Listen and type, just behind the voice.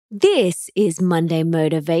This is Monday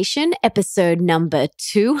Motivation, episode number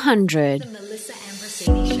 200. The Melissa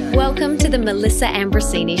Ambrosini Show. Welcome to the Melissa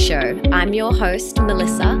Ambrosini Show. I'm your host,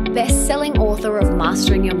 Melissa, best-selling author of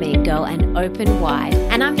Mastering Your Mean Girl and Open Wide.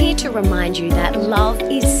 And I'm here to remind you that love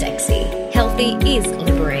is sexy, healthy is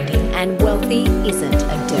liberating, and wealthy isn't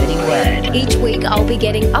a dirty word. Each week, I'll be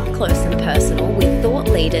getting up close and personal with thought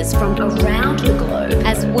leaders from around the globe,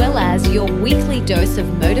 as well as your weekly dose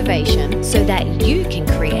of motivation so that you can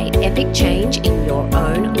create epic change in your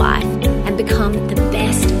own life and become the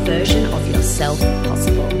best version of yourself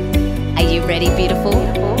possible. Are you ready, beautiful?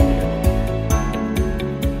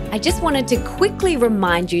 I just wanted to quickly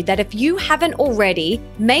remind you that if you haven't already,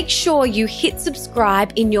 make sure you hit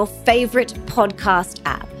subscribe in your favorite podcast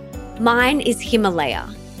app. Mine is Himalaya.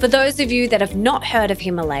 For those of you that have not heard of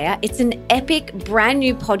Himalaya, it's an epic brand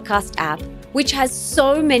new podcast app which has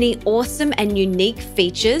so many awesome and unique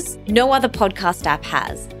features no other podcast app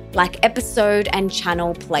has, like episode and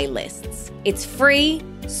channel playlists. It's free,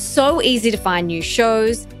 so easy to find new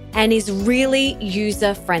shows, and is really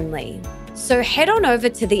user-friendly. So head on over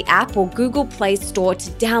to the app or Google Play Store to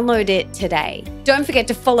download it today. Don't forget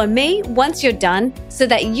to follow me once you're done so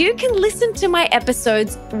that you can listen to my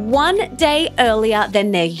episodes one day earlier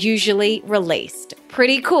than they're usually released.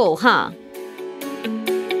 Pretty cool, huh?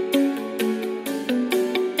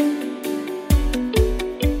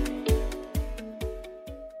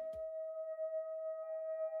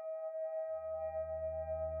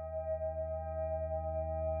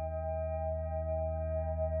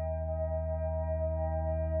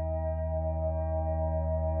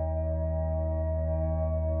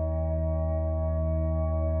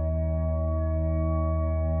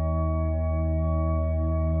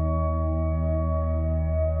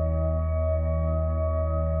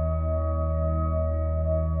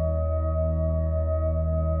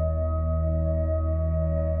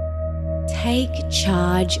 Take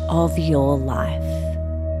charge of your life.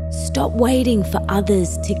 Stop waiting for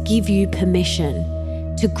others to give you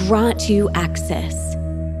permission, to grant you access,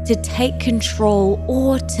 to take control,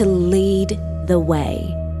 or to lead the way.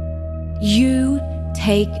 You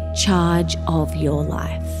take charge of your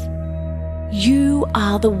life. You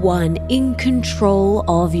are the one in control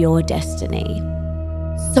of your destiny.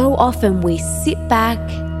 So often we sit back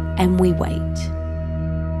and we wait,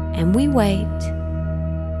 and we wait,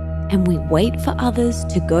 and we wait for others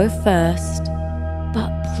to go first, but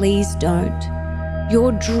please don't.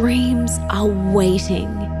 Your dreams are waiting.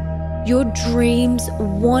 Your dreams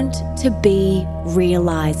want to be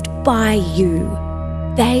realized by you.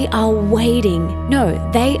 They are waiting. No,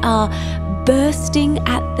 they are bursting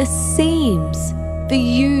at the seams for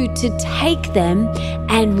you to take them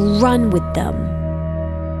and run with them.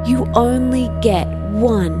 You only get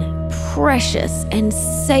one precious and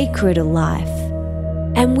sacred life.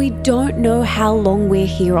 And we don't know how long we're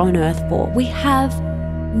here on earth for. We have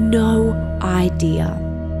no idea.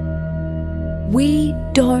 We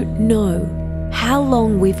don't know how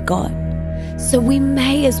long we've got. So we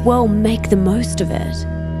may as well make the most of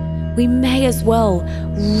it. We may as well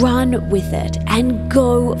run with it and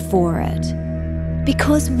go for it.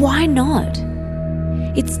 Because why not?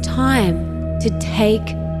 It's time to take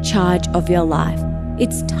charge of your life.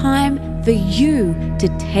 It's time for you to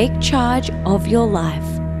take charge of your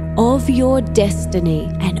life, of your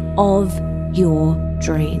destiny, and of your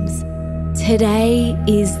dreams. Today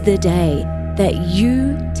is the day that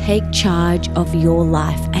you take charge of your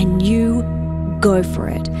life and you go for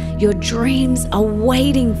it. Your dreams are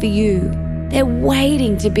waiting for you. They're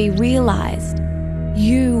waiting to be realized.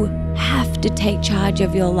 You have to take charge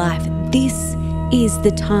of your life. This is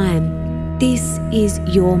the time. This is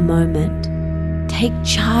your moment. Take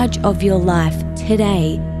charge of your life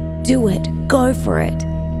today. Do it. Go for it.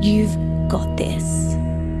 You've got this.